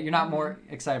 excited. You're not more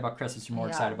excited about Christmas. You're more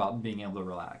Yeah. excited about being able to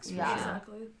relax. For Yeah. sure.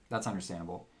 Exactly. That's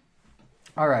understandable.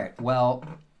 All right. Well,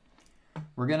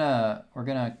 we're gonna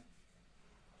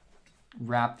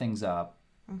wrap things up.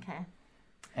 Okay.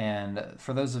 And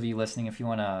for those of you listening, if you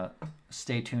want to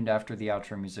stay tuned after the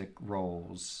outro music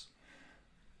rolls,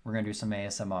 we're gonna do some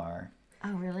ASMR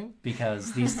Oh, really?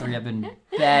 because these three have been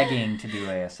begging to do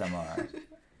ASMR.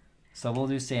 So we'll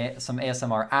do some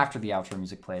ASMR after the outro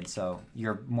music played. So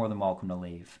you're more than welcome to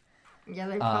leave. Yeah,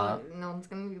 they probably no one's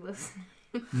gonna be listening.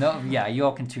 No, yeah, you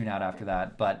all can tune out after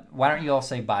that. But why don't you all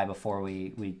say bye before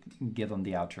we give them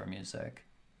the outro music?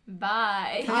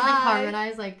 Bye. Can you like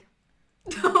harmonize like?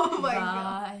 Oh my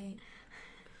god.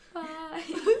 Bye. Bye.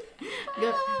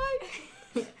 Go,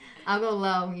 I'll go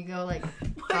low. You go like. Wait,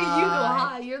 you go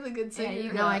high. You're the good singer.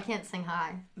 you No, I can't sing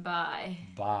high. Bye.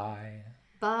 Bye.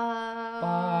 Bye.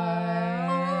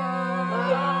 Bye.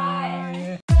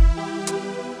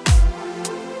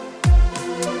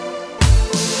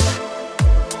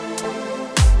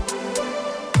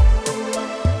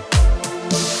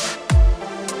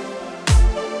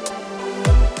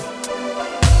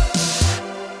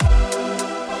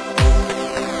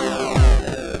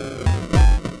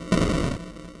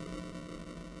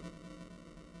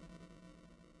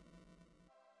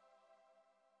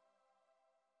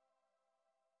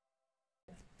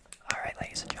 All right,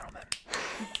 ladies and gentlemen,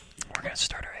 we're gonna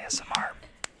start our ASMR.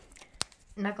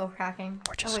 Knuckle cracking.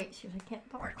 We're just- Oh wait, shoot, I can't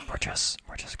talk.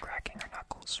 We're just cracking our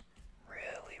knuckles,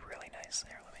 really nice.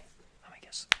 Here, let me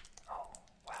guess. Oh,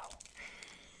 wow.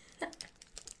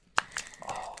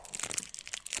 Oh.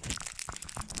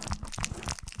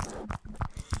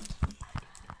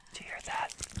 Do you hear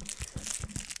that?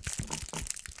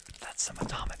 That's some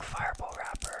atomic fireball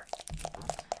wrapper.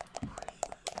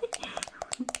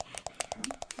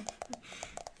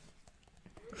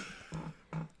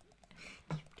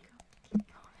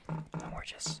 And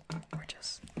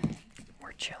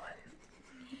we're chilling.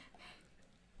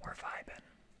 We're vibing.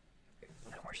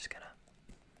 And we're just gonna.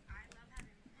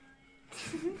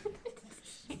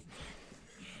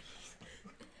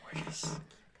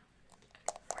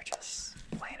 We're just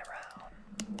playing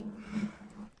around.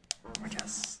 We're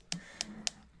just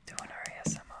doing our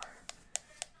ASMR.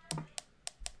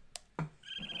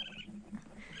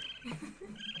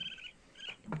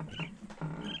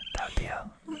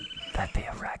 That'd be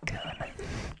a raccoon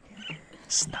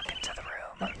snuck into the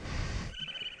room.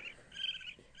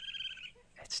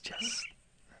 It's just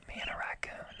me and a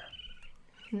raccoon.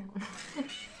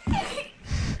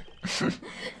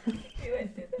 You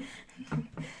went through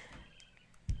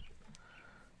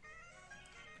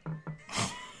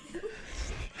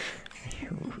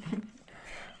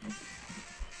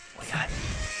that.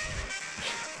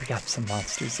 We got some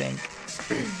Monsters Inc.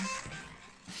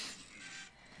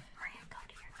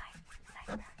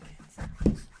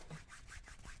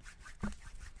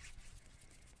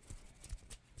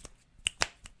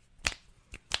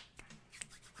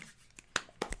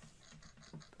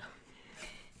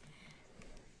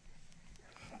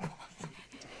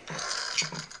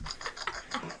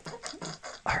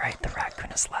 All right, the raccoon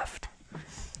has left,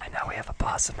 and now we have a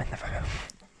possum in the room.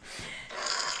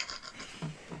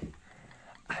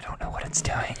 I don't know what it's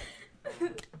doing.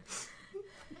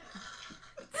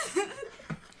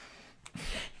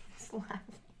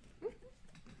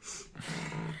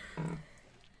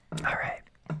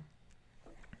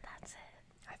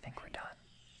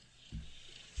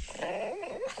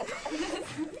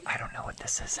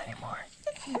 this is anymore.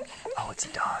 Oh, it's a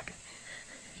dog.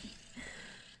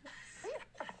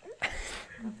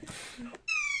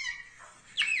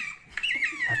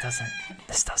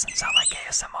 This doesn't sound like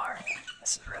ASMR.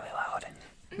 This is really loud.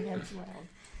 Yeah, it's loud.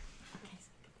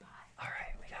 All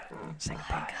right, we gotta say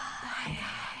goodbye. Bye,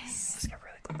 guys. Let's get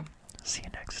really close. See you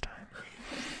next time.